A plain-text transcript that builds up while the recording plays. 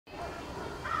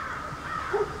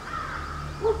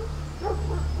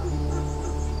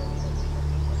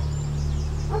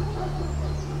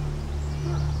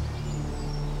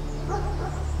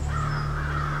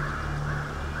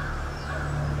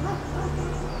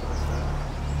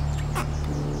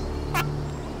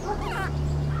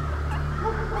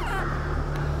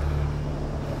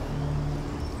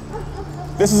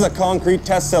This is a concrete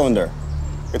test cylinder.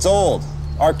 It's old,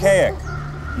 archaic.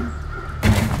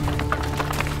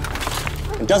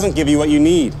 It doesn't give you what you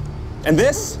need. And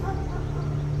this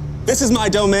is my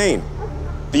domain,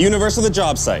 the universe of the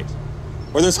job site.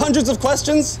 Where there's hundreds of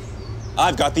questions,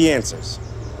 I've got the answers.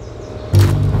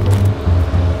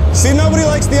 See, nobody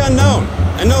likes the unknown,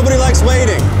 and nobody likes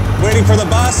waiting. Waiting for the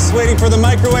bus, waiting for the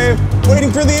microwave, waiting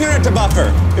for the internet to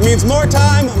buffer. It means more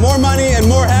time, more money, and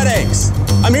more headaches.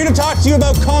 I'm here to talk to you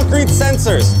about concrete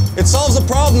sensors. It solves a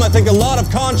problem I think a lot of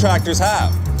contractors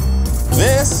have.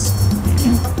 This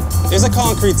is a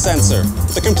concrete sensor,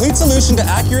 the complete solution to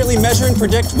accurately measure and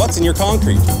predict what's in your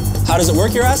concrete. How does it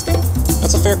work, you're asking?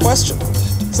 That's a fair question.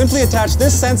 Simply attach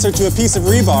this sensor to a piece of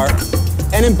rebar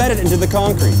and embed it into the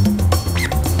concrete.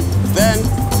 Then,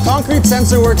 Concrete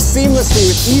Sensor works seamlessly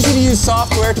with easy-to-use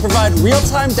software to provide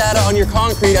real-time data on your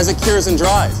concrete as it cures and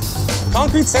dries.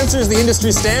 Concrete Sensor is the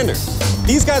industry standard.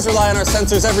 These guys rely on our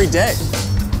sensors every day.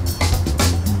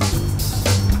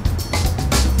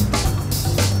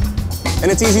 And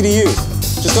it's easy to use.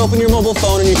 Just open your mobile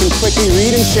phone and you can quickly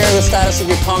read and share the status of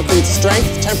your concrete's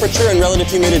strength, temperature, and relative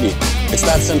humidity. It's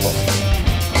that simple.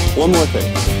 One more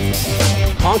thing.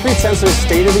 Concrete Sensor's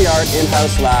state-of-the-art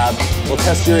in-house lab will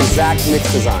test your exact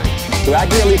mix design to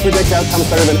accurately predict outcomes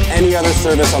better than any other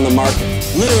service on the market,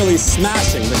 literally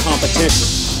smashing the competition.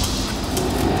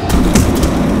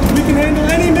 We can handle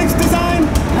any mix design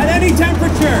at any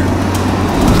temperature.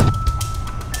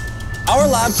 Our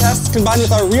lab tests combined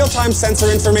with our real-time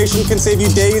sensor information can save you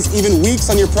days, even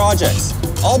weeks on your projects,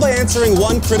 all by answering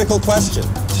one critical question.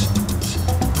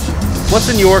 What's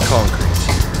in your concrete?